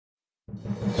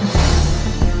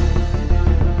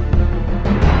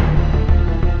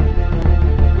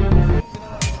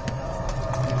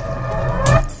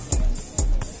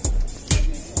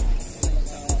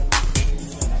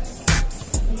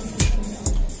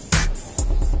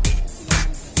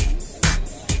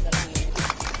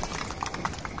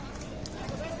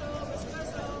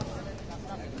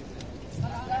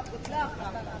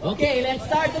Okay, let's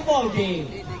start the ball game.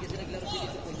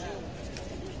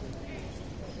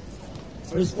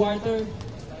 First quarter.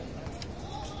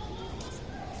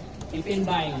 Ipin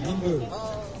by number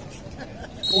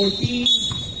 14.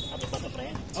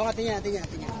 Oh, atinya.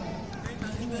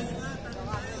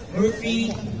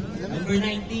 Murphy, number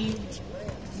 19.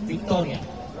 Victoria.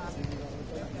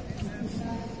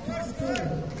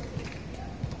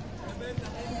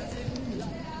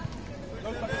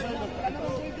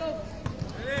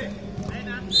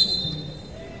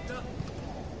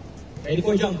 Ready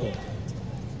for jump ball.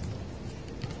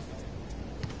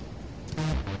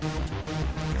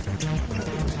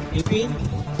 Ipin,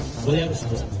 Balleros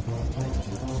ball.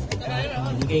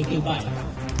 Bigay kay Bal.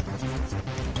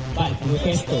 Bal,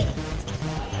 Pesto.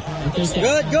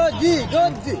 Good, G.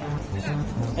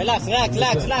 Relax.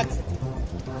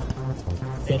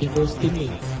 Setting for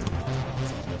teammates.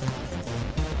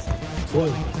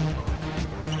 Ball.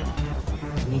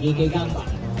 Bigay kay Gamba.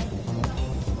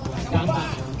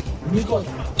 Nikot.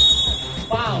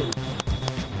 Foul.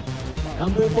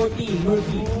 Number 14,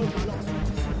 Murphy.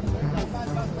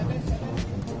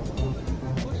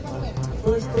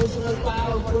 First personal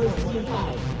foul, first team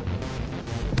foul.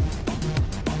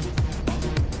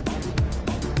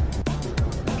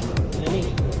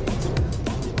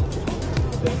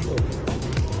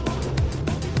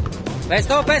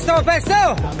 Pesto.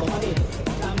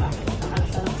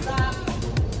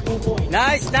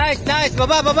 Nice.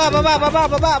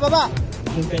 Baba.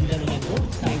 Yung ganda naman mo,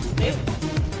 side step.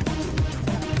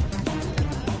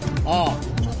 Oh.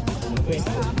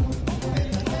 Pwesto.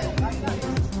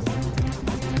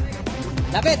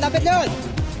 Lapit doon.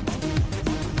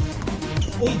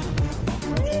 Uy!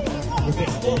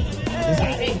 Pwesto. Yung sa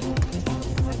akin.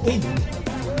 Uy!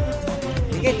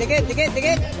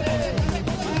 Dikit.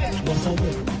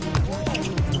 Crossover.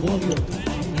 Golyo.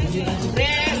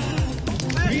 Press!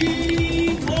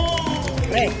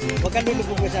 Pre, huwag kang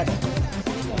lulubog masyado.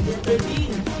 Number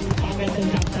 13. Pagkat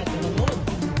ang shot naman mo.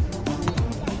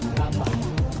 Tama.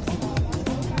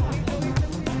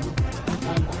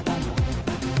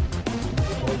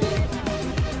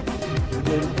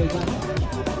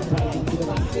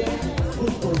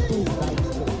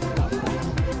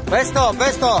 Pesto.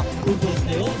 Hoopers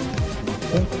na yun.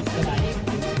 Hoopers na tayo.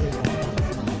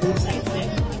 Full side step.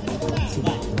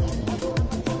 Suba.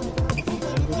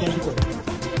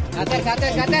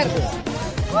 Cutter.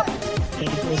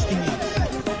 Ready for steaming.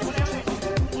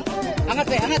 Angat.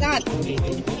 Okay,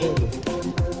 ready for air.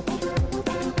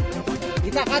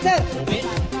 Kita, cutter. Open.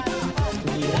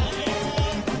 Tumira.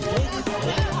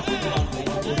 Wala.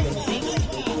 Number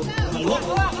 6.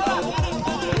 Malwak.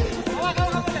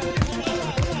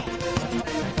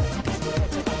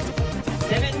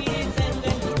 7 minutes and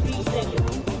 23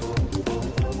 seconds.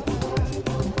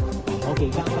 Okay,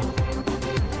 Gamba.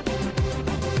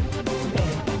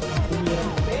 Tumira.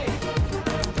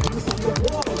 Use the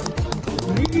ball.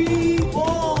 3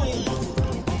 points.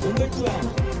 Number 12.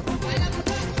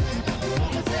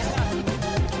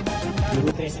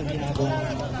 Puro peso ginagawa.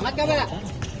 Angat ka ba?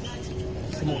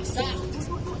 Sumaksa.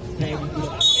 Driving to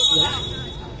the basket. Wala.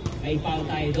 May foul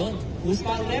tayo doon. Who's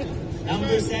foul rep?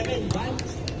 Number 7. Bal.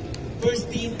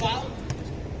 First team foul.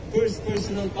 First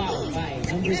personal foul by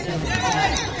number 7.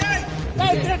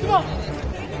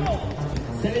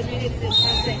 7 minutes and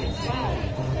 10 seconds foul.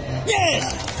 Yes!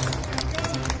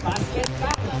 Basket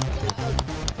count.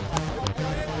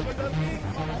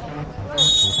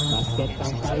 Basket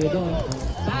count tayo doon.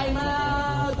 Time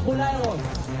out, Balleros.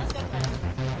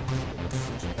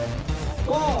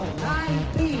 Score,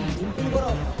 9-3 in favor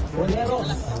of Balleros.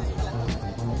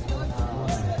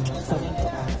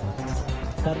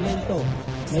 Sarmiento,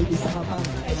 may isa ka pang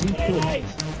dito.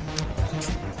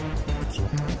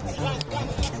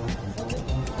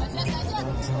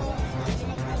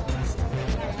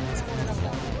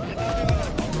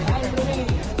 Time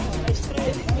remaining.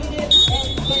 6 minutes and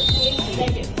 28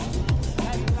 seconds.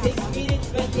 6 minutes,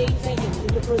 28 seconds in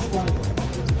the first quarter.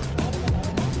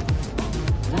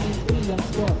 9-3 ang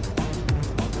score.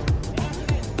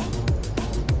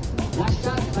 Last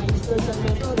shot by Mr.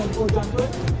 Sarmiento, then 4 jumper.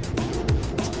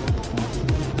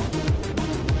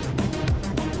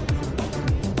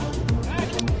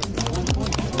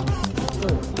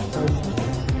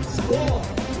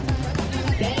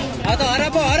 Ato,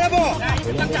 harap mo!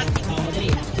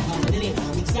 Madali.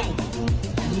 Zigzag.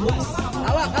 Iwas.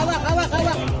 Hawak.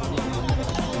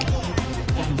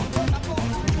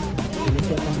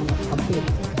 Pinisip ang mga kampit.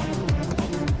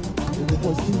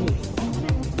 Pupos tuloy.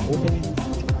 Open.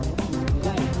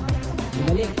 Line.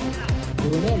 Bumalik.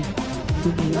 Coronel.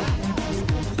 Tumira.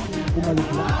 Bumalik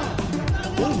na.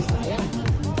 Uy, sayang.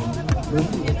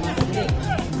 Murphy, nagmamadali.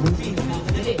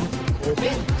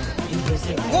 Open.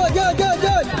 Intercept.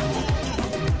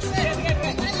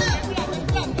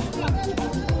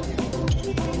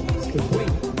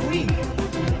 Good. Uy.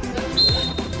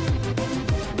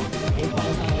 May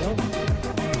foul tayo.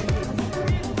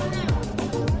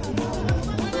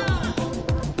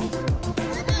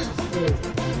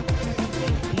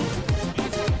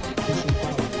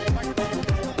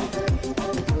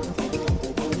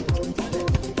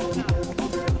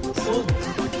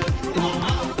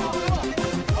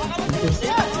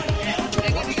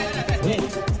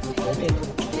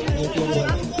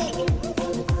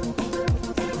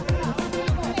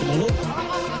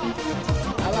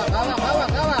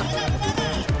 Hawak.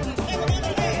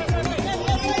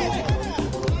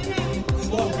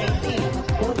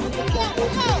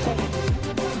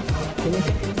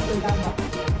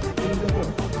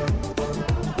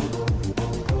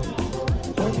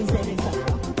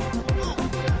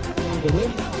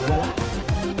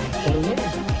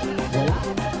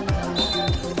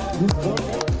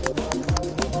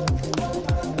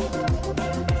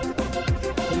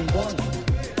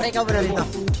 Pre, ikaw ba na dito?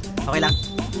 Okay lang?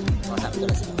 Sabi ko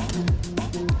na sila.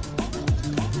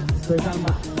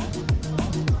 Gamba.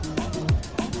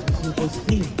 Super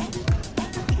speed.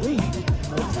 Uy!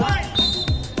 Outside!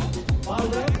 Foul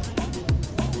red.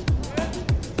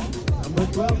 Number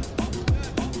 12.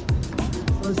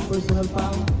 First personal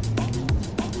foul.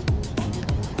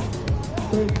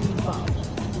 13 foul.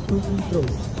 2 free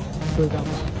throws.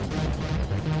 Gamba.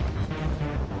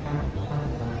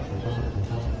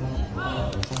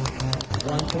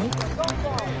 Point.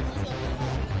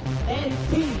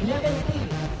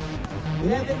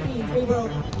 11 in favor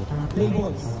of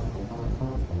Playboys.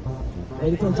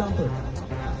 Ready for jumper.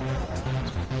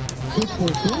 Good for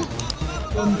 2.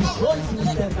 Condition si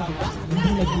Mr. Gamba.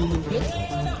 Hindi naglilingkit.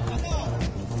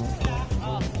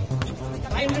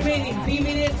 Time remaining. 3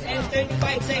 minutes and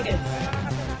 35 seconds.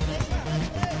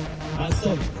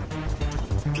 Alston.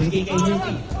 Bigay kay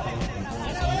Murphy.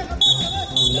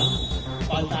 Ulang.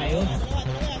 Foul tayo.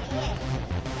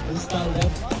 Who's foul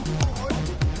left?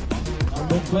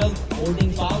 Number 12,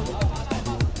 holding foul.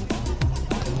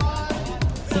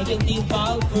 Second team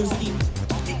foul, first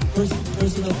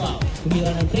personal foul.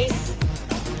 Tumira ng 3.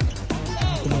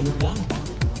 Tumalog lang.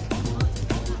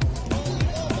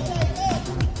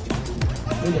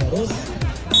 Balleros.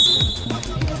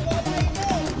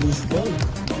 Loose ball.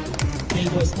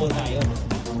 Playboys ball tayo.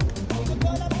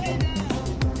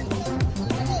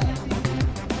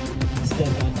 Mr.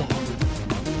 Gamba.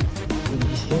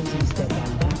 Condition si Mr.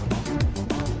 Gamba.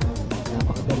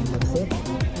 Napakagaling mag-set.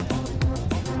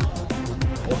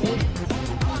 Okay.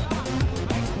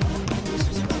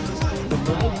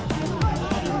 Goodbye.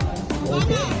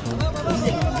 Okay.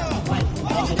 Isip.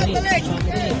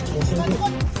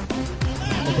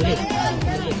 Madali.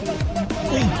 Madali.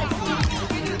 Uy!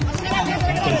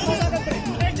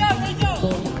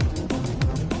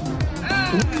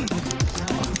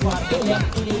 Swerte yang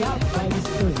pilihan by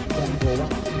Mr. Gamboa.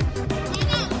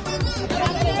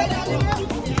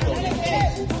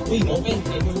 Uy, open,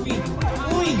 MVP.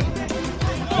 Uy!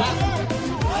 Back.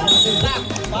 Another back.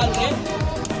 Foul rep.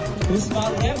 Who's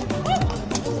foul rep?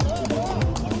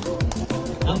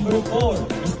 Number 4,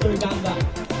 Mr. Gamba.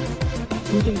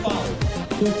 Shooting foul.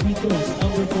 2 free throws.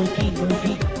 Number 14,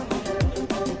 Murphy.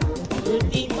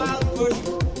 13 foul, first.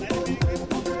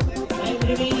 Time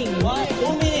remaining. 2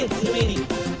 minutes remaining.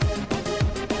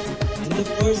 In the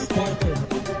first quarter.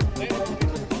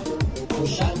 So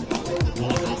shot.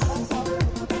 Malakas.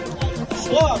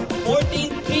 Score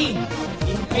 14-3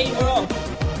 in favor of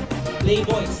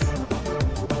Playboys.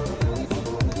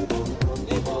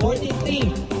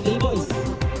 14-3 Playboys.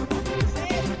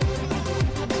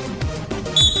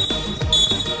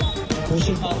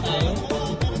 Pushing foul tayo.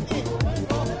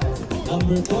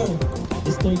 Number 4,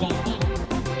 Mr. Gamba.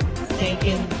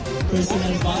 Second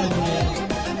personal foul mo na yan.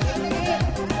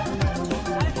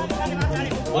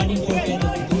 1 in 4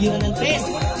 penalty. Tumira ng 3.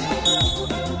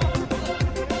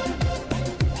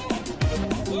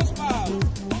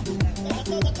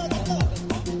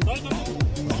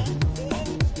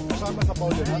 Kasama sa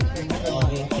foul yun, ha?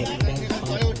 Okay, technical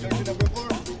foul. Tayo, jersey number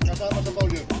 4, kasama sa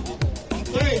foul yun.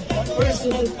 Third,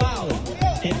 personal foul.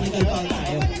 Technical foul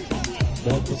tayo.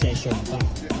 Ball possession pa.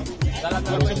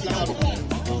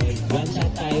 Okay, one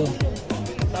shot tayo.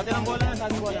 Sa atin ang bola, sa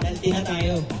atin ang bola. Penalty na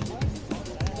tayo.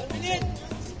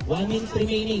 1 minute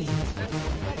remaining.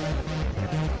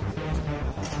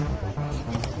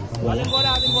 Wala. Ating bola,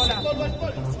 ating bola.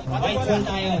 White ball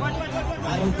tayo.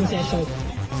 Parang possession.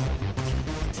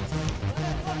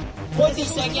 40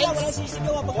 seconds. 40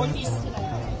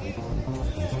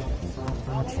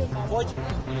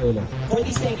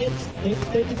 seconds.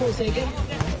 34 seconds.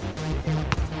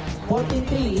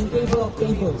 14-3 in favor of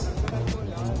Playboys.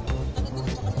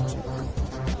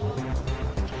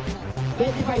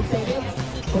 25 seconds.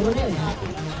 Coronel.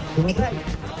 Dumatry.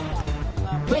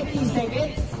 20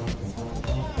 seconds.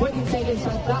 14 seconds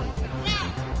shot clock.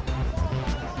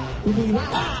 Tumira.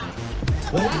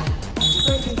 Wala.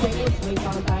 13 seconds. May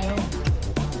foul tayo.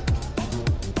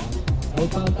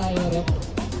 May foul tayo, rep.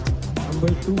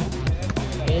 Number 2.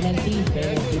 Penalty.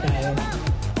 Penalty tayo.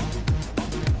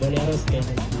 Balleros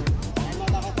penalty.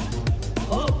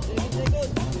 Oh!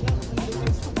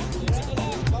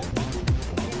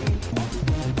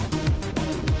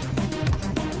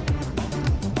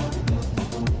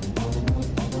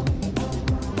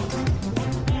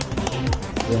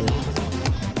 Wala.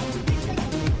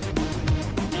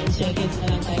 10 seconds na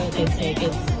lang tayo. 10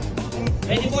 seconds.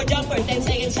 Ready for jumper. 10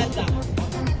 seconds shot clock.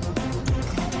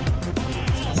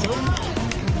 So,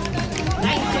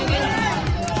 9 seconds.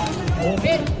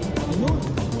 Open.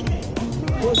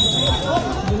 Push. Oh,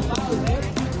 may foul, ref.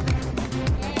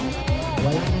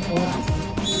 Wala ng oras.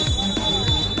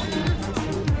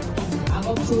 Out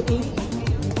of shooting.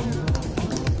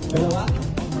 Dalawa.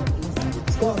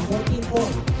 Score, 14-4.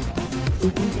 2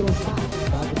 free throws pa.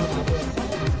 Bago matapos.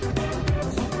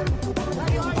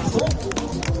 Pasok.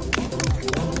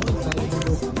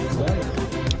 Well.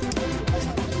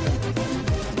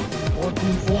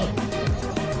 14-4.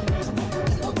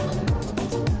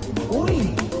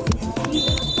 Uy!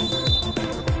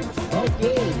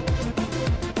 Okay.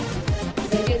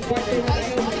 Second quarter na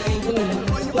tayo, mga idol.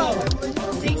 Score,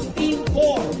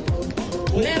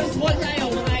 16-4. Balleros ball tayo,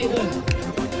 mga idol.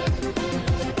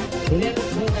 Balleros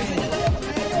ball tayo.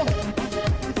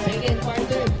 Second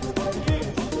quarter,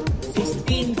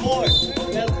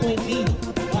 16-4. 12-point lead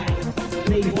by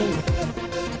Playboys.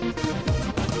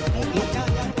 Okay.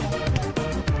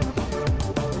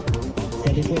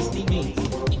 Set for teammates.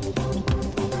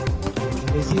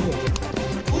 0.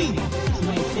 Uy!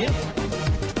 Sumaisip.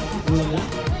 Wala.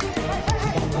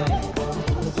 Bambay.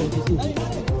 22.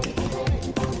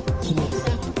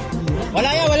 Sumaisa. Wala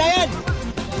yan, wala yan!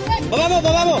 Baba mo,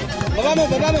 baba mo! Baba mo,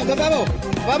 baba mo, baba mo!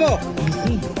 Baba mo!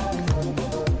 Easy.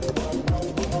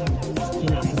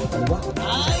 Kinasa sa kalwa.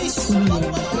 Nice! Wala.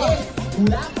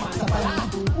 Pasa pala.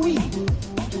 Uy!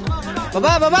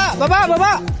 Baba, baba, baba,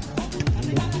 baba!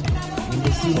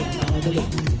 Number 0. Pamadali.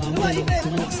 Pamadali.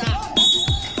 Sumaisa.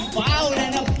 Foul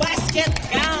and a basket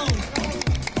count!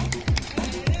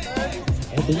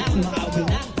 Ito na, makaabot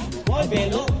na.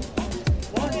 Belo.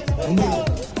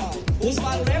 Who's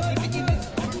foul, ref?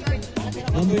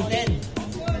 Number 10.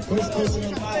 First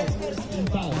personal foul. First team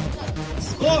foul.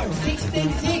 Score,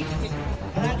 16-6.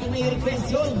 Parati may request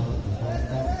yun.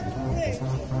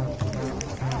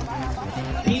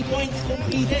 3 points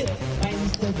completed by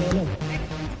Mr. Belo.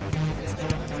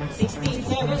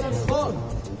 16-7 ang score.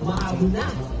 Makaabot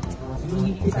na.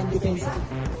 Hinihigpit ang depensa.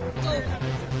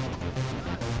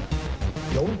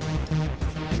 Yun.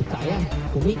 Kaya,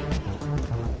 kumik.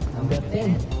 Number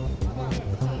 10.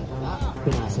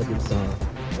 Pinasa din sa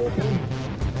open.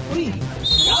 Uy!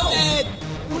 Counted!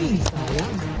 Uy!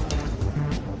 Sayang.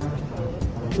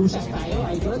 2 shots tayo,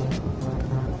 idol.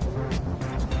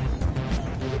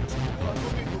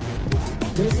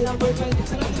 Jersey number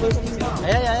 23, first team foul.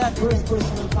 Ayan, ayan. First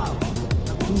personal foul.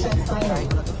 2 shots tayo.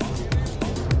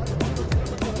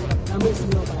 Number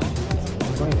 0 pa lang.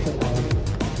 Correction tayo.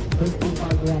 First team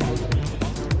foul ko yan.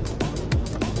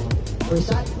 First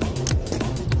shot.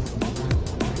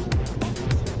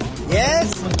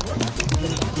 Yes!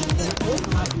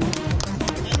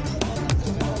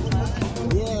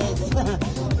 Yes!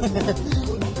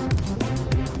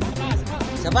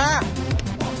 Saba!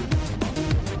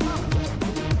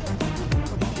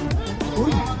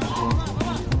 Uy!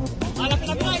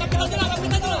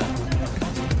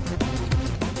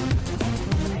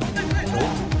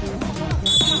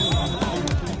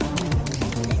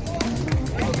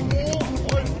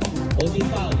 Holding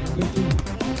foul, number 2.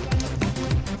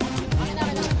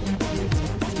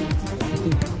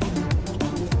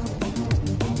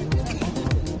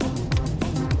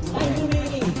 Time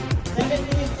remaining, 7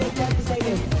 minutes and 30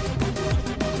 seconds.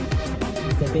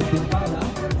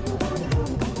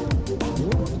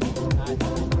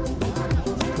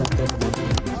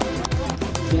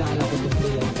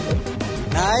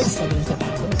 Nice. Sobrang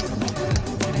sapatos.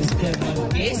 Mr.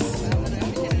 Marquez.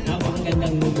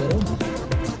 Napakagandang numero.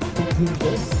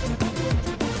 Hoopers.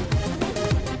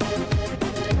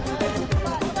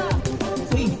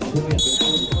 Uy, Hoopers.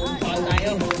 Foul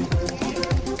tayo.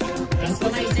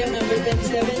 Transformizer number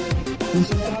 27.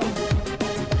 Pushing foul.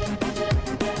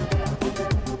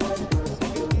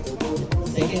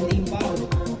 Second team foul.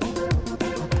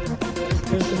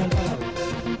 Personal foul.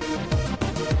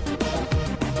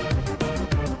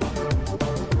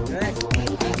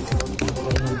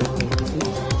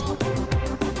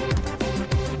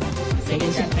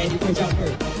 Second shot, ready for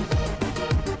jumper.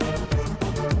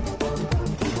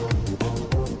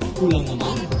 Kulang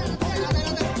naman.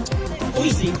 Uy,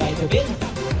 save by the bill.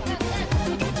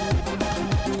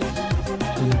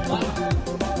 Kulang pa.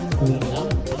 Kulang lang.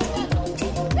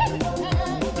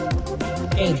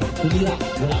 And, tumira.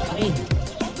 Wala pa rin.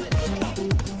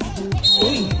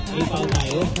 Uy, may foul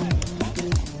tayo.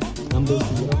 Number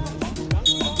 0.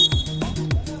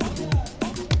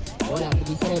 Wala,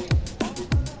 pag-isip.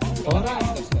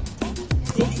 Oras,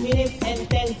 6 minutes and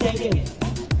 10 seconds.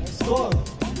 Score,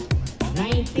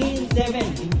 19-7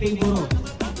 in favor of.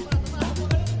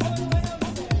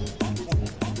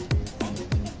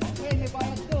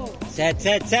 Set.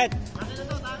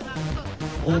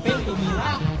 Open,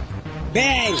 tumira.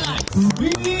 Bang!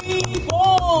 3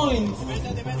 points!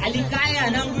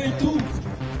 Alikaya, number 2.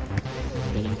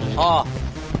 Oh.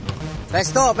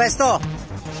 Pesto.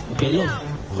 Bello,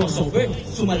 crossover,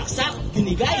 sumalaksak,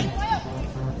 binigay.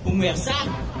 Pumersa,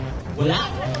 wala.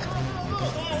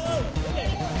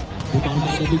 Butang ba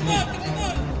ito bigla?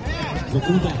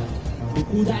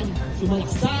 Lukudan,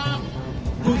 sumalaksak.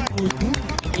 Good for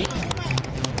 2. Okay.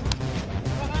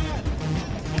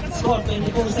 Score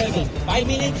 24-7, 5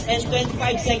 minutes and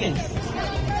 25 seconds.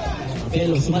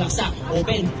 Bello, sumalaksak,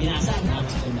 open, pinasan.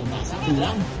 Nabasa,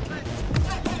 kulang.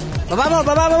 Baba mo,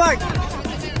 Mark.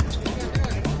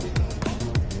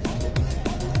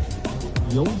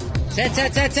 Yo. Set.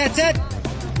 Setting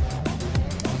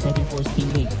for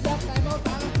steaming.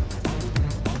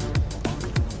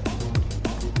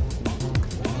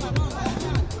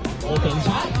 Open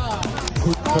shot.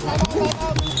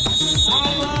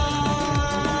 Timeout.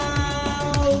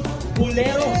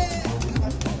 Balleros.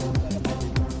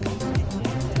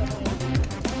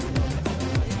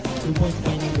 Points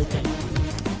by number 10.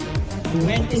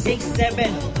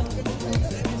 26-7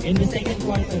 in the second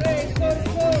quarter.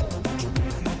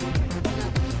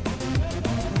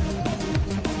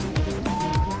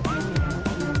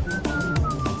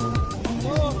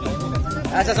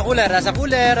 Nasa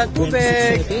cooler, ang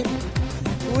tubig.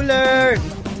 Cooler.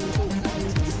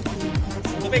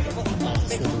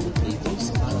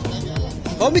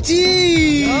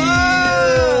 Komichi!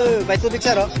 Oh! May tubig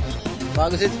sir, oh.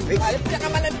 Bago sa tubig.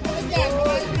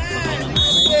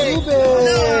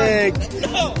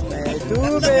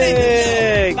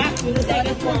 Tubig! Back to the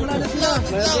second quarter.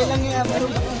 Malaki lang yan.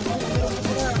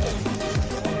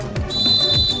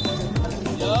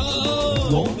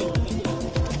 Yo.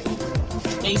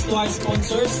 Thanks to our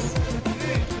sponsors.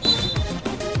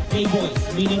 Playboys,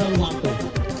 mineral water.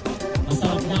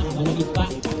 Masarap na, malamig pa.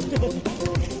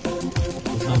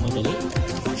 Madali.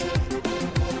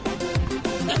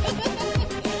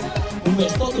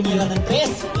 Umesto, tumira ng 3.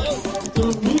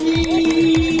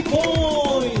 3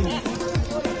 points!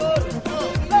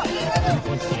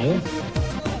 Points tayo.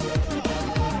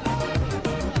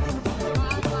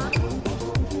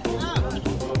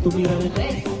 Tumira ng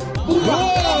 3.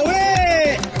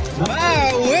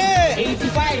 Bawi!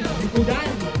 85, Likudan.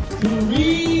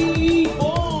 3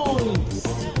 points!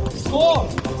 Score!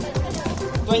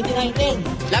 29-10.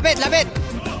 Lapit!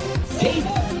 Save!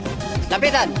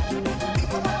 Lapitan!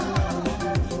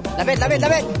 Lapit!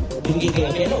 Binigay kay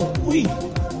Abelo. Uy!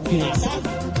 Pinasa!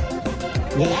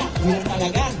 Wala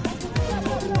talaga.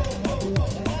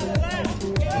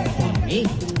 Ang dami.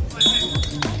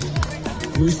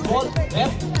 First ball,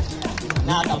 rep.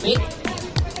 Natapik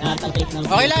ng...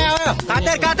 Okay lang ako.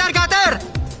 Cutter!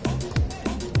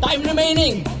 Time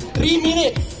remaining, 3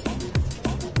 minutes.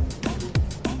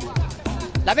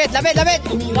 Lapit!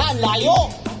 Tumira, ang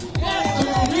layo.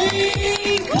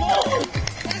 3 goals!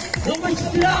 Number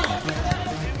sila.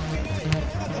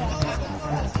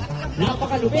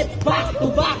 Napakalupit. Back to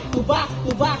back.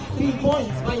 3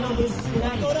 points by number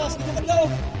 69.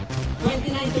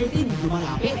 29-13.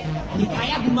 Lumalapit. Hindi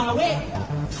kaya gumawi.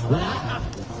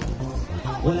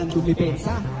 Walang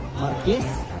dumipensa. Marquez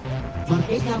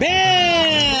na.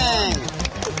 Bang!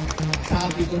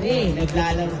 Sabi ko na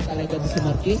naglalaro talaga si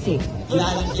Marquez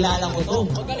Kilala ko to.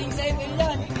 Magaling sa ito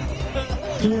yan.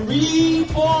 3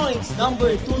 points.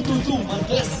 Number 222,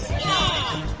 Marquez.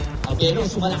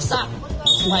 Balleros, sumalaksak.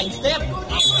 Side step.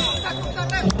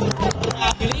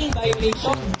 Tackling,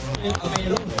 violation.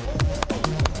 Balleros.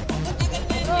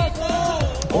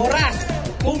 Oras,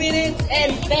 2 minutes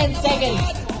and 10 seconds.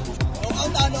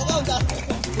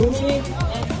 2 minutes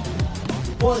and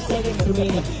 4 seconds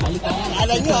remaining. Halikayan.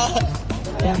 Alam nyo ah.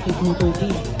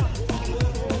 32-13.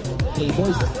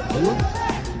 Playboys. Ayun.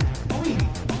 Uy,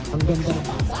 ang ganda ng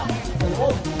pasa. Sa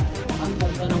loob. Ang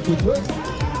ganda ng footwork.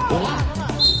 Wala.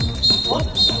 Hop.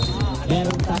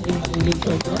 Meron tayong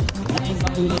violation to. Line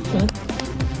violation.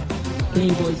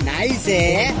 Playboys. Nice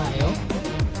eh. Tayo.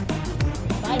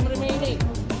 Time remaining.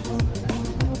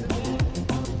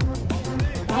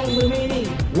 Time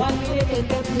remaining. 1 minute and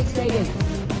 36 seconds.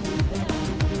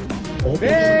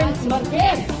 Open. Si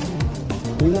Marquez.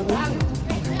 Kulang lang.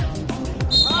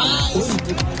 Nice.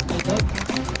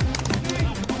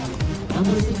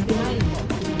 Number 69.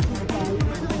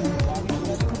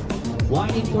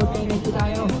 Warning for penalty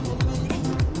tayo.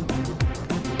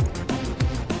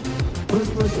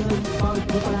 First personal foul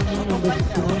ko pa lang yung number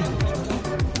 69.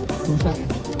 Susat.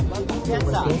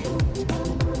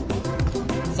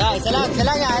 Isa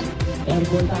lang yan.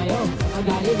 Airball tayo.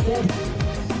 Magaling, sir.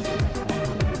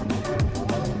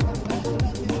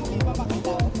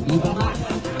 Iba nga.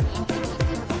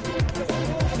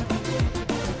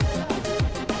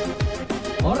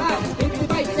 Alright,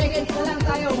 55 seconds na lang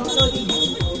tayo, mga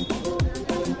lodi.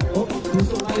 Oh,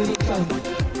 gusto violation.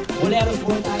 Balleros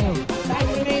ball tayo. Time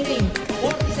remaining,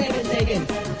 47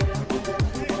 seconds.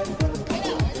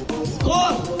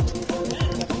 Score!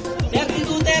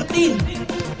 32-13.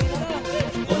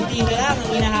 Konti na lang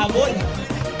ang hinahabol.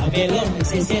 Abelo,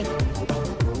 nagsiset.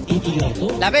 Titigaw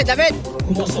to. Lapit.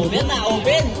 Kumosover na,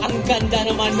 open. Ang ganda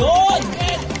naman nun.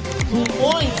 2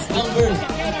 points, number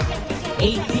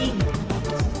 18.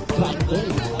 Flat goal.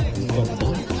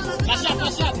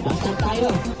 Pass up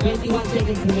tayo. 21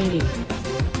 seconds remaining.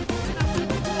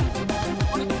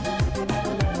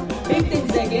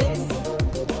 15 seconds.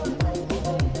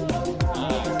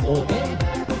 Open.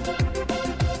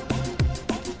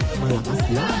 Malakas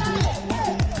lang.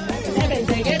 7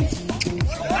 seconds.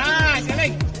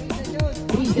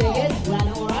 3 seconds. Wala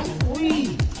na oras.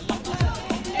 Uy!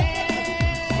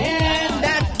 And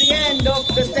that's the end of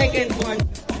the second one.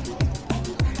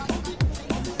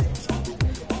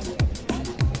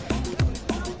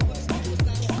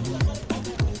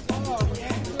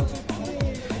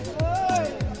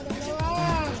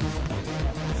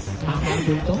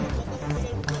 Hahabol to.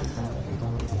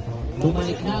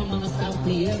 Bumalik na ang mga star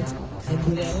players ng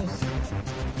Balleros.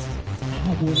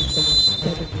 Hahabulin to.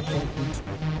 7-14.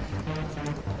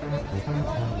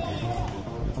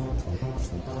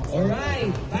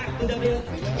 Alright, back to the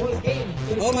whole game.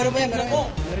 Oh, meron pa yan. Meron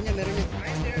niya.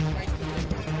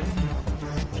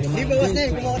 Hindi, bawas na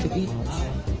yun. Kumakot pa.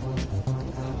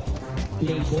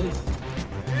 Playboys.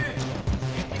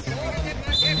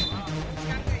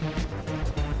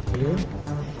 Ayun.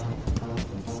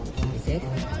 Set.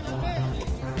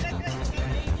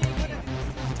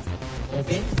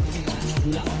 Open.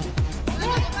 Gula.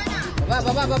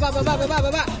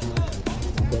 Baba.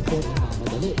 Beto,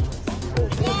 madali.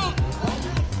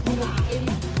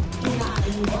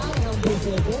 Kinain mo ba ang number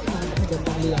 7?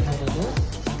 Magandang lang naman mo.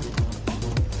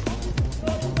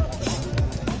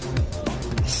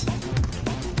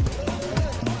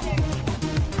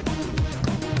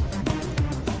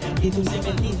 MD2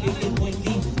 17, 15-point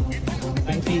lead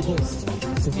by Playboys.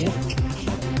 Sumit.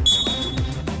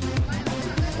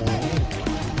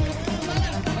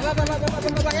 Baba.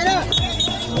 Yan o.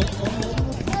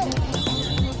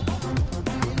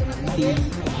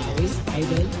 Awis,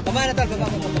 idol. Baba na tol. Baba.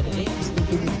 Madali,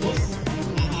 boss.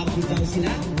 Nakakabot daw sila.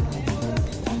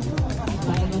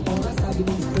 Tayo ng oras, sabi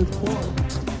ng Mr. Paul.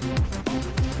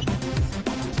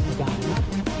 Maghanap.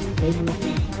 Kay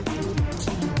Murphy.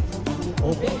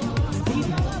 Open.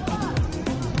 Steve.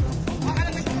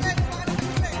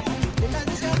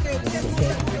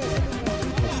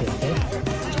 Nagsiset.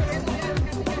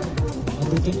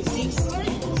 Number 26.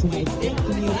 Sumaitip.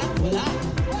 Tumira. Wala.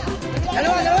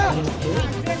 Dalawa.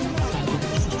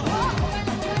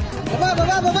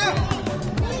 Baba.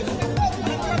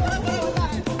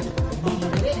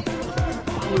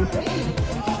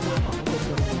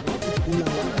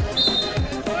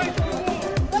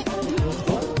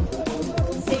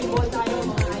 Same ball tayo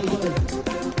mga idol.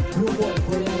 Blue ball,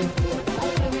 Balleros ball.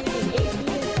 Time remaining 8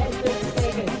 minutes and 30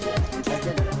 seconds.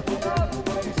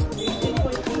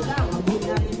 15.2 lang. Abot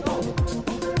natin to.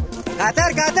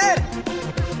 Cutter.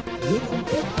 Yun,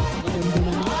 okay. Maganda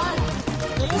naman.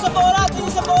 Tingin sa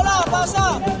bola.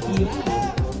 Pasa.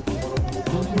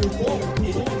 Number 4,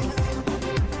 Playboys.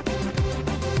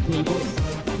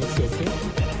 Reset.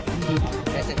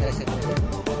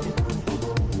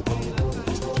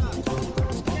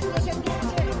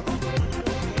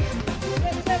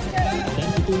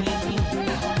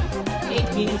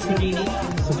 8 minutes remaining.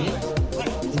 Submit.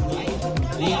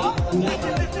 Layup.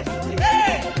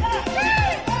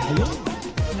 Ayun.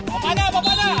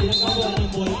 Baba na! Pinagkakuha ng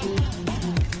bola.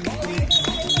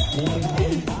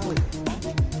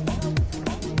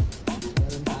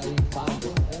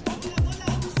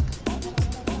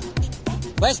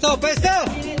 Pwesto!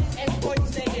 8 minutes and 40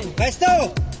 seconds. Pwesto!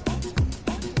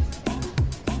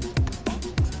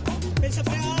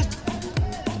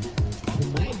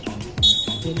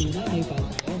 Kanina may foul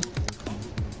tayo.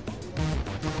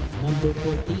 Number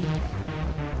 14.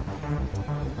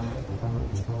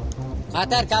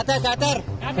 Cutter! Kate sa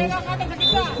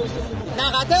gitna! Na,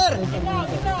 cutter!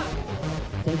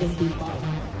 17 foul.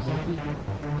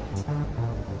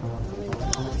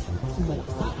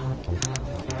 Sumalaksak.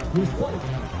 Loose ball.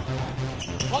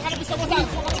 Huwag ka na pista mo sa!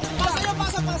 Pasa!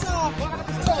 Huwag ka na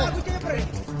pista! Agad kayo, pre!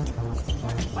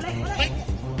 Balik!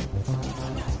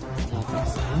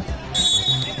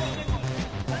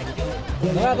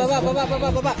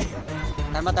 Baba.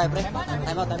 Time out tayo, pre.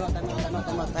 Time out.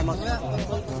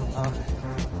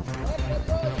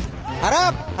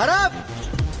 Harap!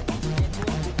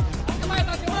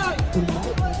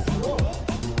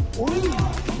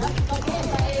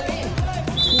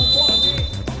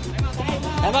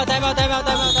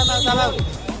 Time out.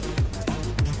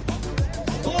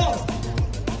 Score!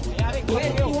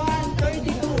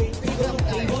 21-32.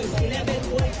 Playboys,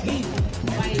 11 points lead.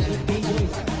 By the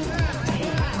Playboys.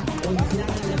 Kung sila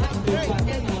na naman, third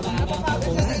quarter, mga mahaba pa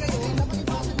po.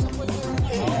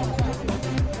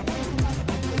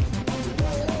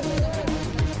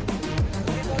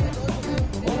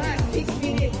 Oras, 6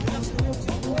 minutes.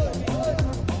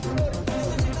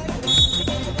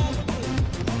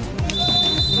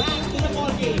 Back to the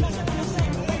ball game.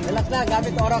 Relax lang,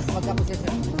 gamit oras,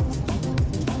 magka-position.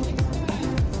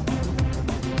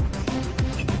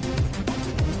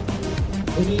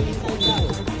 Remaining time now,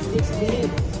 6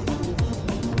 minutes.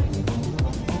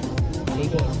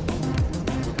 Playboys.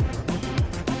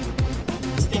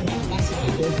 Step back pass sa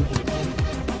Playboys.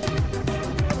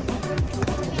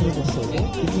 Promotion,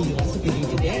 continue sa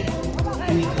pinili din.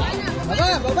 Doing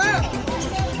that. Baba!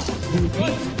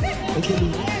 Moving.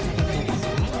 Pagkalingan.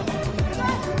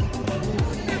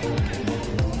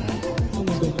 Ang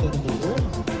ganda ng number.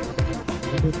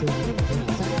 Number 13,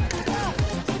 pinasa.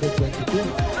 Number 22,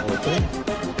 open.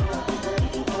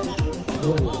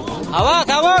 Hawak!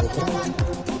 Number 21,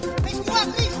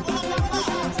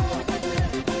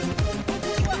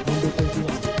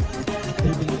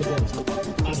 dribbling the ball.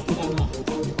 Pass to Kama.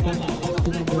 Kama, out to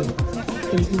number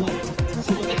 31.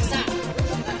 Sumakasa.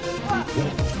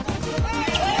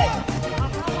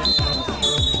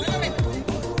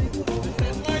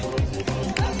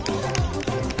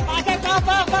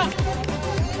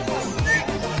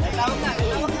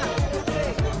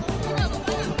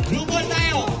 Blue ball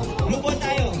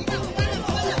tayo.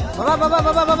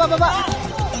 Baba!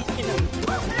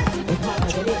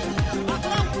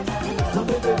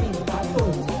 Number 13, Pato.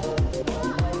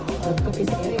 Pagkapis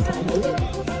sa ere sa ulit.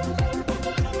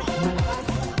 Malakas.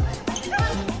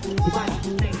 Sipan.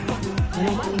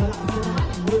 Alaman, malakas na naman.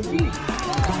 Murphy.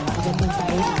 Kakagandang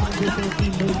tayo. Number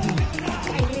 13, Murphy.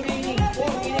 Time remaining, 4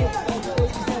 minutes and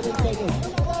 47 seconds.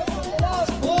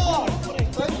 Score!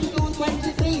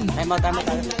 22-23. Time out.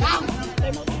 Magandang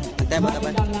laban. Time out.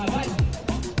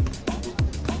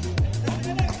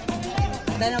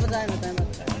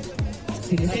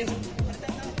 Sinisin.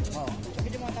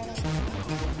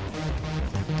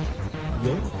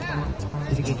 Yun.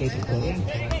 Sige kay Victoria.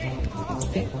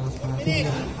 Okay.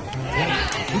 Wala.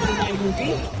 Dito tayo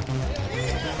Murphy.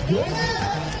 Yun.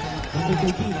 Number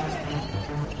 13.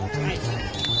 Right.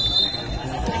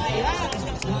 Kaya.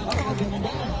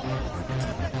 Napakaganda.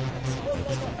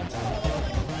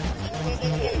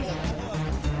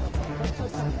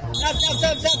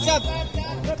 Sub.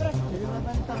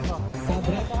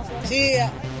 Sabra. Si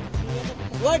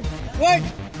Word.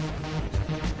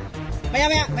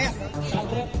 Maya.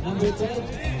 Sabra. Number 12.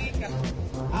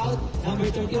 Out. Number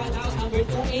 31 out. Number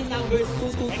 2 in. Number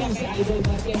 222 si Idol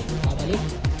Marquez. Pabalik.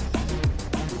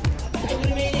 Time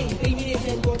remaining. 3 minutes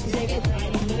and 40 seconds.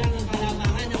 Anim na lang ang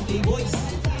kalamangan ng Playboys.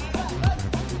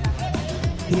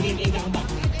 Hindi may comeback.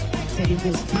 Sa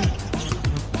Hoopers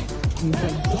 3. Yung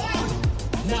pagka.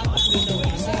 Napakaganda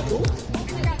ng sago.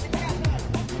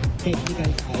 Technical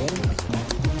tayo.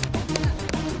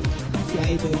 Si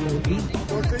Idol Murphy.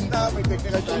 14 na, may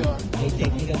technical tayo. May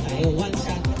technical tayo. One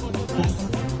shot. Plus,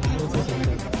 ano sa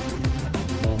center.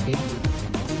 Okay.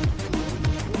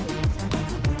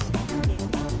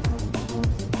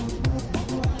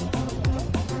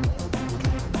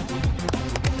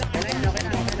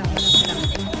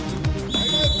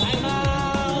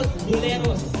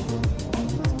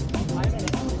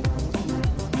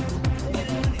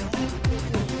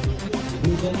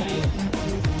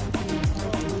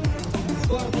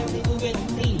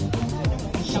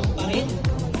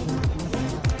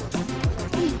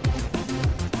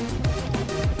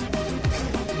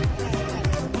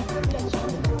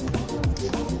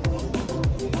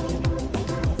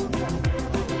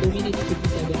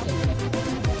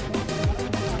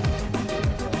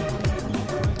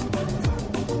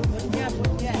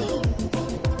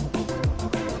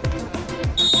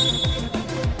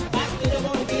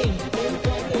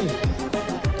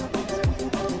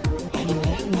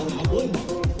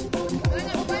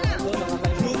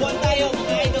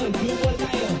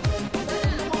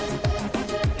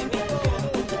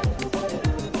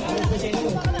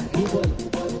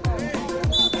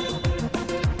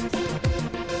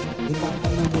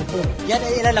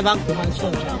 ilan lamang?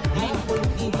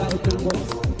 9.3 by Playboys.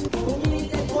 2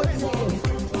 minutes and 40 seconds.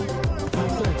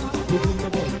 Pasok. Bigyan na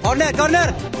po. Corner,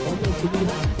 corner! Okay,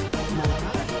 tumira.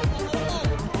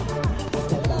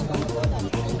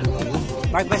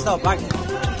 Mark, besto, Mark.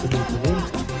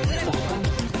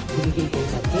 Binigay ko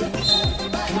yung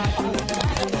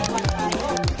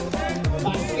basket.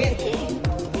 Basket.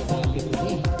 Sabi ko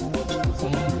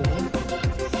na.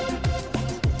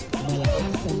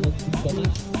 Malakas ang magbibalik.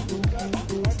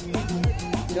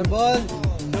 Your ball,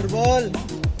 your ball.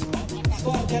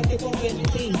 Score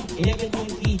 34-23.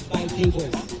 11-point lead by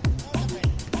Playboys.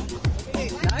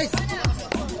 Nice.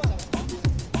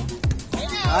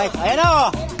 Nice, ayan o.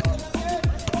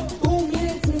 2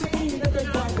 minutes remaining in the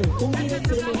third quarter. 2 minutes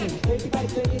remaining.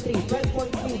 35-23.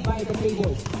 12-point lead by the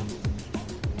Playboys.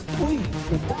 Uy!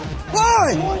 Ganda!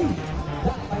 Boy! Uy!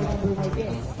 Block by number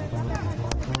Marquez.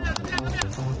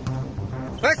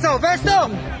 Besto, besto!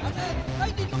 Ay,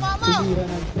 di tumama! Tumira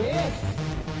ng press.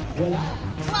 Wala.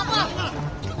 Tumama! Wala.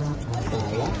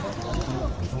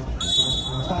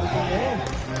 Foul tayo.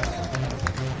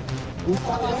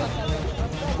 Usawa.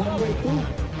 Number 2.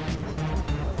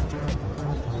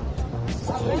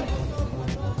 Sabi.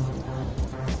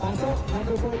 Pasok.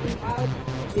 Number 14 out.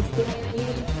 69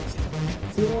 in.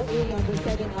 0 in. Number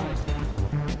 7 out.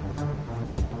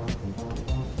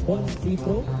 One free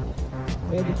throw.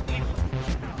 Ready.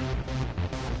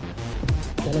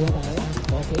 Dalawa tayo.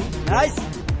 Okay. Nice.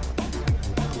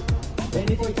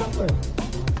 Ready for jumper.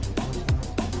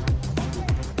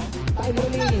 Time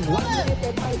remaining. 1 minute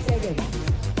and 5 seconds.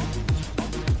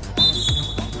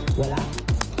 Wala.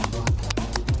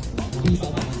 Di ba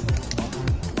mas?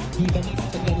 Di ba mas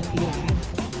pag ganun tirahan?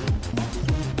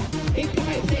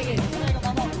 55 seconds.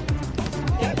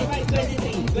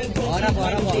 35-23. 12 Harap mo,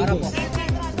 harap mo, harap mo.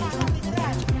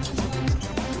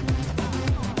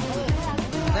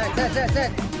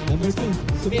 Set. Number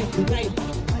 2. Subir to right.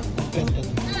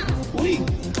 Uy!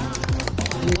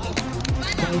 Follow up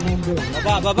by number.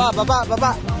 Baba.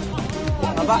 Baba.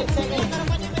 Number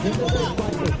 3rd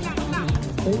quarter.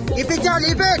 Ipit dyan,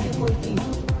 ipit!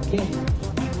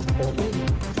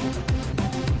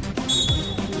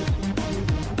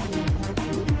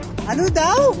 Ano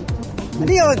daw?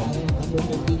 Ano yun?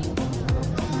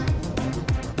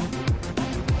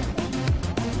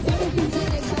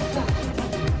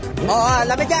 Oo,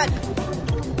 lapit yan!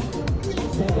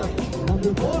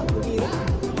 Number 4, tumira.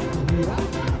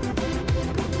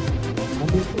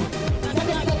 Number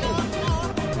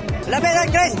 2. Lapit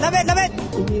yan, Chris! Lapit!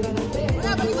 Tumira ng 3.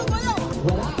 Wala, balik ko kayo!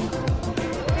 Wala.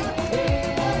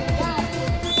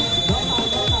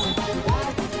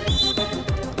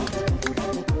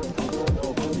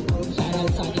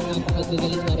 Shoutout sa ating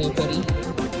napakagaling na referee.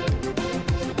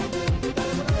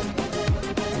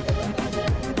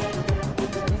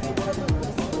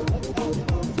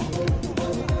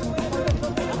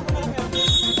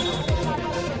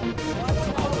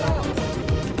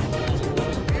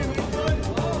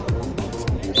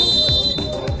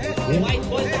 White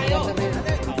ball tayo.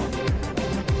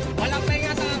 Walang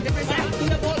pahinga sa defense. Back to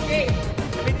the ball game.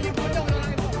 Piniling po ito.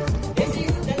 This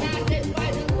is the last and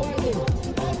final quarter.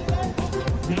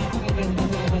 Napakagandang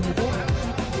laban ito.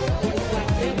 First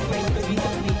quarter, tries to beat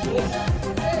up Playboys.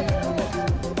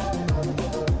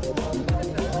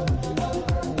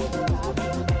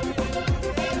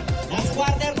 Last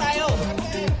quarter tayo.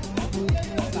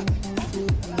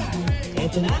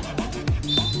 Ito na.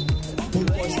 Full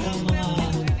force ng mga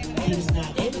teams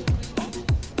natin.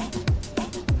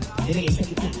 Nilagay sa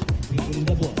gitna. Bigling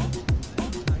the ball.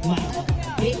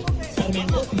 Okay.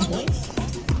 Sarmiento, 3 points.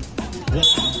 Wala.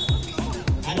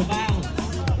 Out of bounds.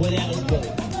 Balleros ball.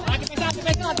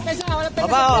 Depensa. Walang pahinga.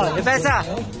 Baba, oh, depensa!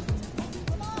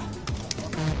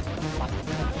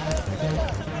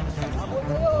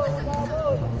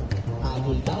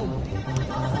 Agul daw.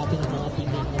 Sabi ng mga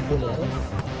teammate ng Balleros.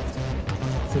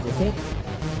 Sineset.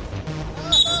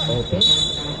 Open.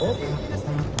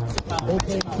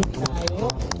 Open kick tayo.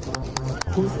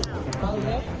 Foul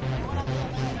rep.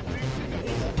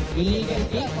 Illegal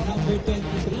kick, number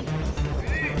 23.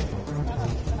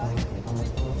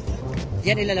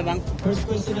 Yan ilalabang. First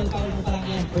personal foul mo pa lang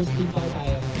yan. First team foul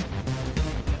tayo.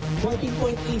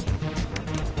 14-point lead.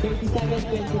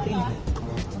 37-23.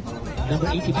 Number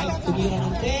 85, tumira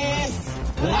ng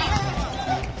 3. Wala.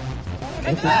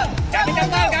 Ito.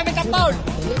 Gamit ang foul!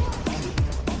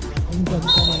 Ang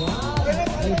ganda naman.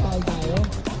 May foul tayo.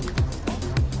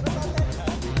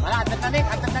 Wala, ang tatanit.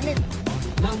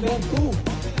 Number 2.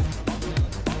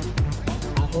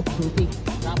 Out of shooting.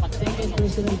 Second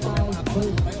personal foul.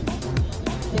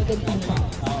 Second team foul.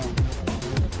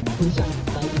 2 shots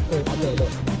by Mr.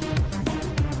 Balleros.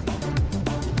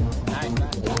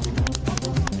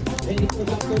 Ready to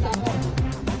block to tapo.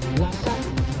 Last shot.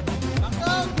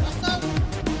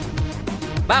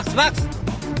 Box, box.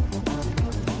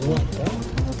 1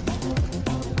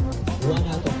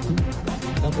 out of 2.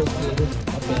 Number 0.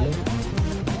 Apelo.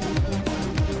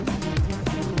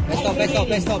 Pesto.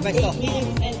 8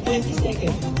 minutes and 20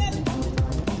 seconds.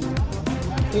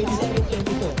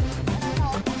 37-24.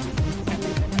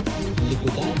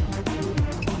 Likutan.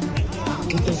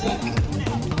 Intercept.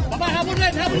 Baba,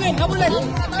 habulin.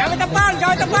 Gamit ang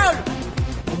foul.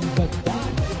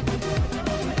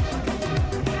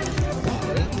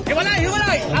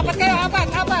 Hiwalay. Apat kayo.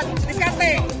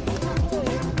 Diskarte.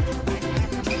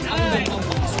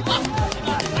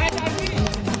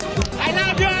 I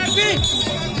love you, RB.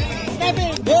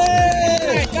 Stepping.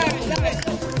 Yay! Nice.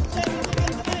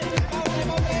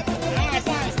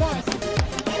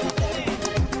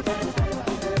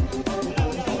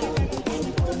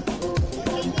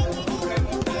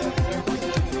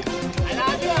 I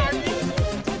love you, RB.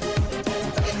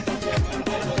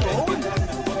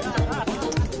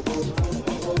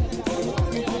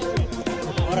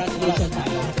 Oras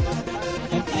tayo.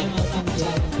 Time out ang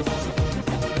sila.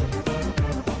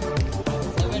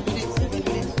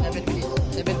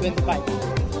 7:25.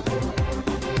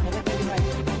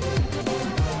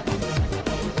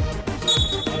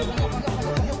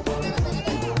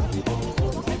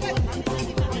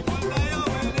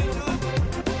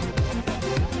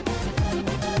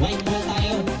 Wine ball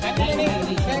tayo.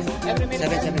 Every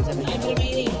minute. 7. Time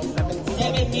remaining.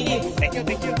 7 minutes. Thank you.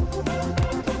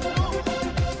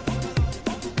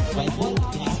 Wine ball.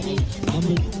 Pinasay.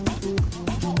 Number 2.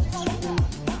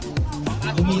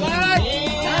 Right.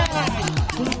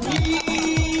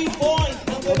 3 points.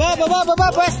 Baba,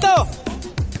 pwesto.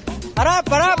 Harap.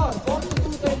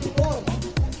 42-24.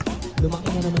 Lumaki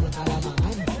na naman ang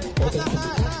alamangan.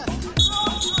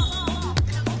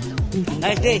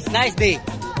 Nice day.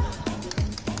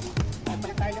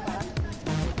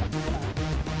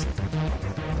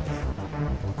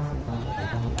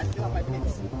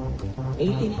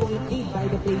 $18.8 by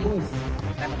the Playboys.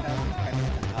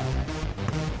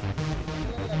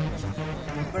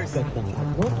 Gandang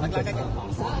hagod.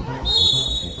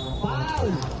 Foul!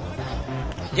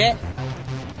 Je,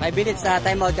 5 minutes sa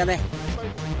timeout kami.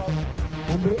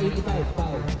 Number 85,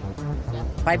 foul.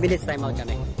 5 minutes timeout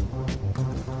kami.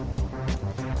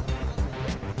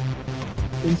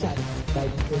 3 shots by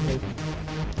the Playboys.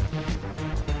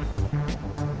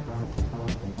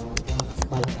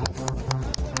 Malakas.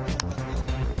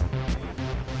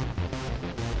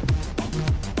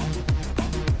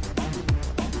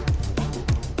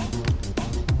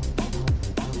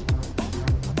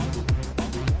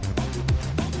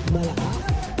 Malakas.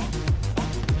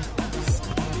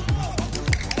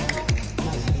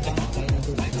 Nice rebound by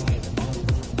number 5.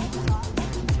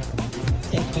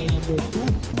 Set by number 2.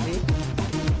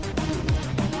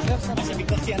 Kasi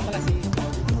because yan pala si...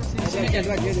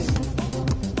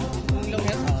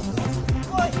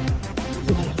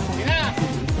 Sumalakas.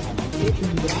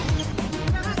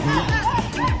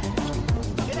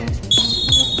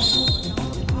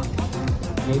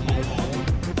 May 5 tayo.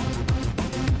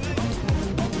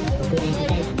 Number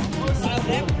 85.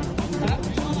 Stop.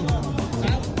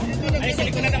 Ay,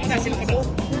 silikunan ako na.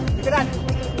 Likuran.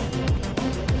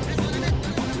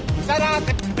 Sana,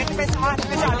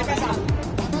 depensa.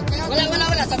 Wala.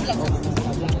 Sablang.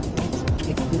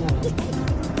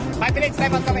 5 minutes,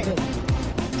 time out kami.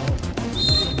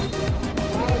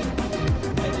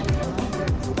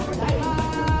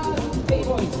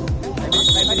 Playboys.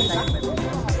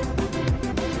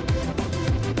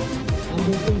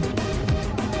 Number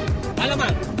 2.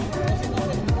 Alaman.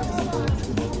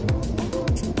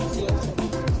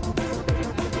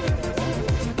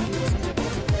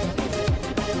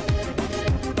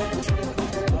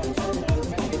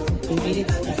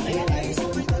 Minutes.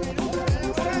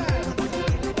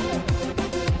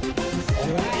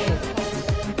 Alright.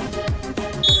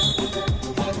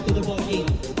 Back to the ball game.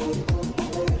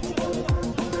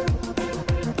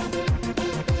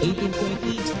 18 point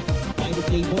each by the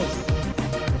Playboys.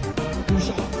 2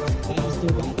 shots by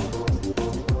Mr. White.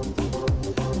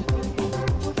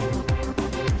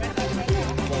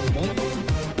 1 point.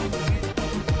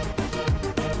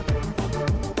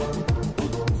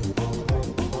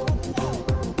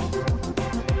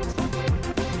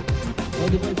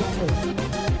 Ready for jumper.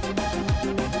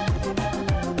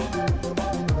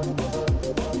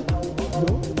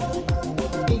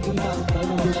 Big rebound by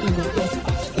number 2 ng Test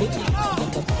Pass. Great pass.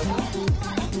 Ganda pass.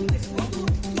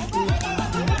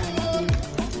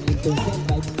 Intercept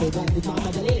by Mr. Van.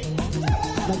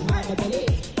 Nagmamadali.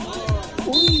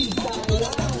 Uy,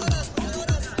 sayang.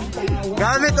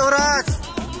 Gamit oras.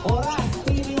 Oras.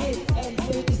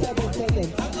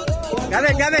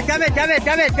 Gamit.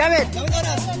 Gawin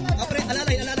oras. Pre,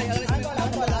 alalay.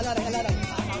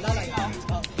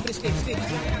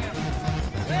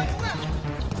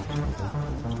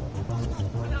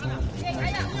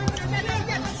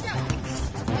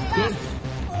 Please.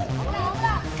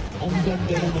 Ang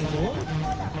ganda naman mo.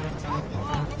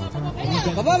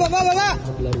 Baba.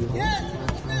 Naglaro mo.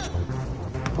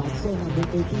 Paso, number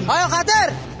 13. Ayo, cutter!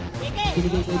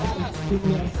 Binigay kayo ng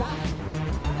Hoopers6.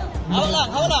 Hawa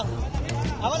lang.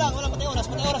 Wala patay oras,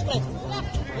 pre.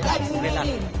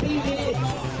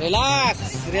 Relax.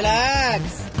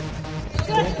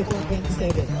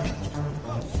 24-27.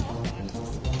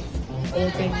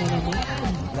 Open na naman.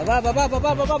 Baba.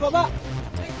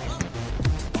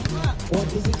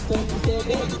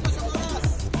 46-27.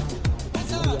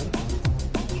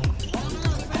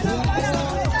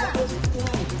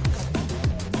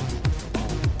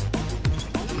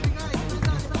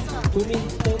 Two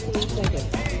minutes, 38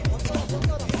 seconds.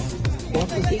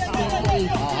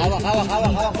 46-28. Hawak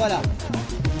wala.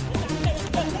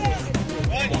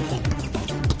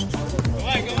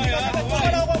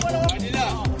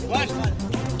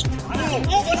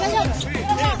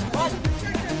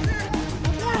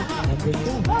 Number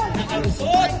 2.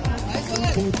 Nakalusot.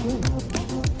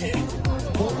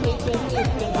 4-2.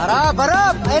 Harap.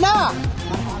 Ayun na.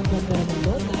 Napakaganda naman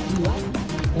doon. Naiwan.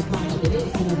 Nagmamadali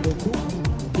si number 2.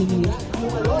 Tinira.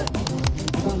 Tumalot.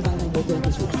 Ibang number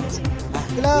 26.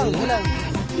 Kulang.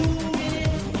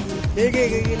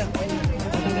 Gigi lang.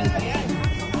 Matagal pa yan.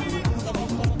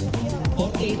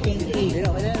 48-28.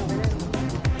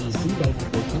 Easy by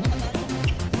number 2.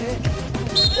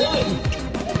 Oy!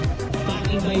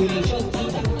 Parking violation.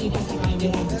 Kitang-kita sa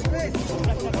camera.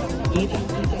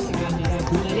 Kitang-kita sa camera.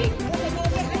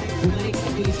 Bumalik sa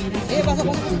Pilipinas.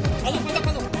 Pasok.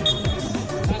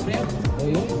 Sabre. O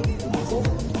yun. Pasok.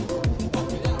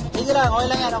 Sige lang, okay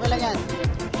lang yan.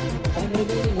 Time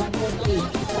remaining.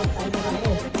 1:48. Stop time na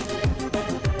tayo.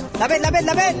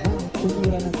 Lapit.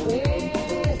 Tumira ng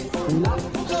tres. Wala.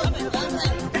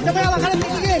 Wala ka lang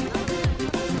titigil.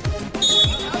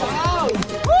 Foul!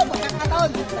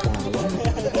 Pagkakataon.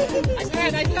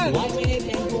 1 minute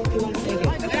and 41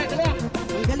 seconds.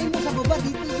 Ang galing mo sa baba,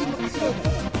 dito hindi mo kasi.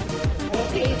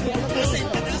 Okay, 20%.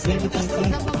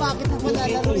 Saan pa bakit na wala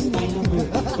lalo? Playboys by number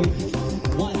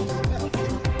 31.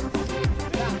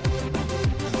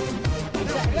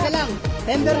 Isa lang.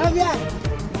 Tender ham yan.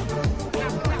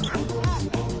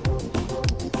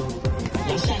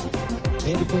 Last shot.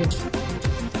 Very good.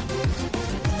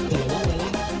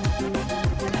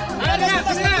 Wala.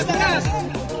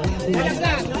 Relax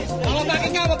na.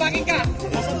 Mabaking ka. 7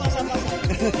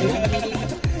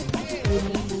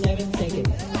 seconds.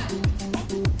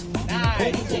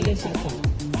 30 seconds shot clock.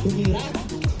 Tumira.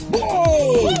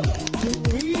 Boom!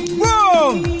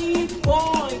 3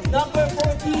 points. Number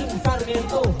 14,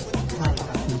 Sarmiento.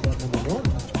 Napakasugat naman nun.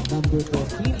 Number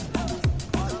 14.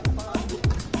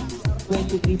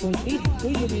 23-point lead.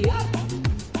 Uy, lumiyak.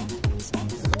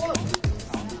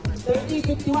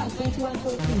 30-51.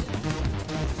 21-point lead.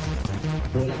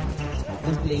 Bola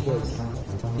ng Playboys.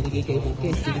 Binigay kayo ng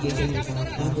Kes. Binigay kayo ng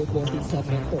number 14,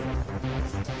 Sarmiento.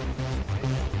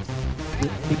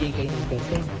 Bigay kayo ng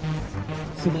 20.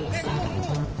 Sumalaksakan.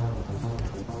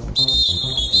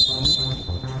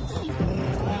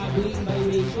 Traveling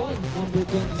violation. Number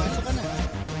 20.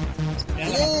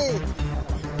 Sige.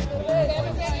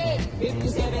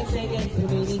 57 seconds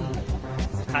remaining.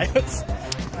 Ayos.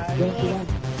 21.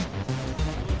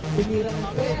 Tumira ng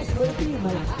press. 30.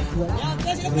 Malakas. Wala.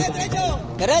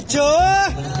 Diretso.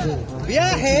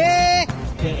 Biyahe.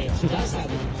 Diretso na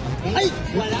sabi. Ay!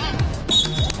 Wala.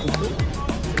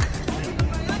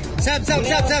 Sab. Ball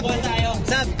tayo.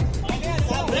 Sab.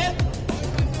 Rep.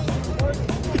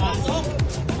 Pasok.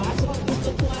 Gusto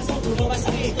pumasok. Lumabas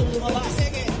ang gusto lumabas.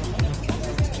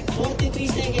 43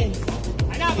 seconds.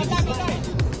 Patay.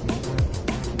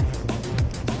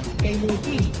 Kay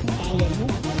Muki. Power mo.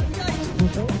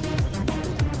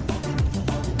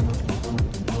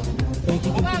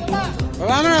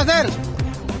 Baba mo na, sir.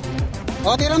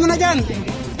 O, tira mo na dyan.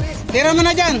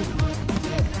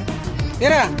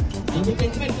 Tira. Number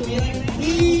 25, tumira yun.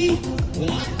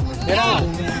 Wala. Tira.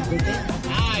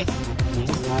 Nice.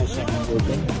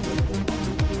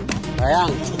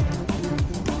 Sayang.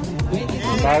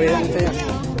 22. Bawi lang sa'yo.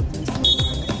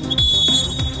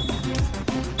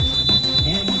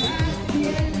 And that's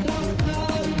the end of the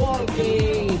ball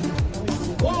game.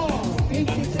 Wow,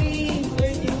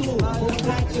 53-32.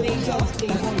 Congratulations,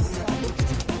 Playboys.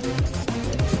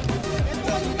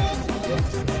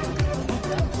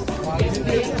 Guest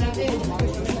player natin,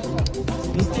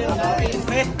 Mr.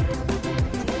 Marquez.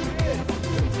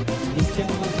 Mr.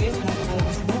 Marquez,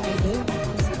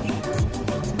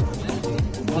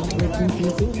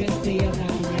 2-2, best player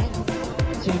natin yan.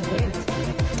 Siyempre,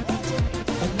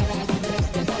 pag naka-address,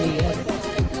 best player.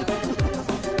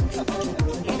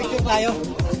 Picture tayo.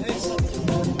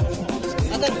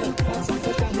 Atan,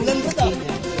 bulan ko to.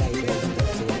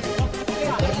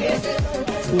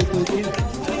 2-2.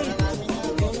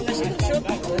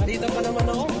 Dito pa naman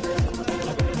ako.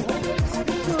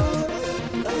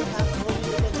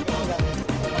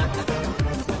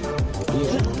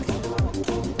 Yan.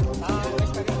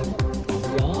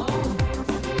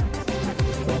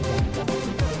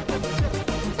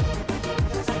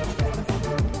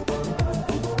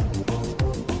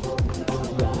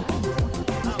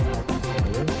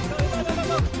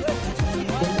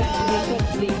 Congratulations,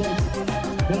 Playboys.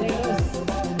 Balleros.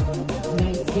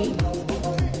 Nice game.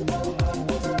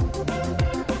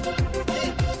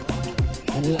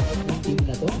 Ang lakas ng team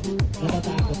na to.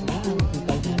 Natatakot na ang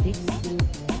Fanatics.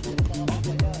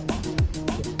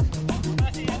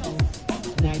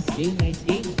 Nice game, nice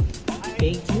game.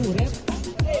 Thank you, rep.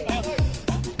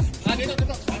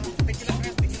 Dito.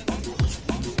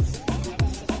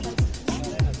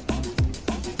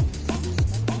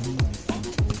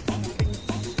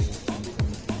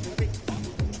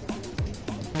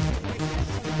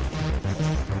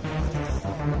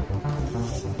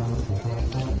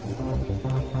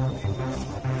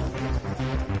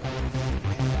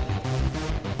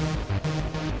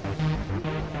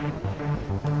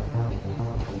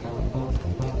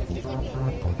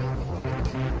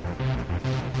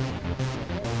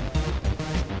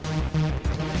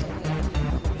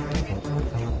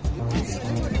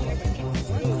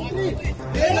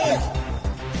 Balleros!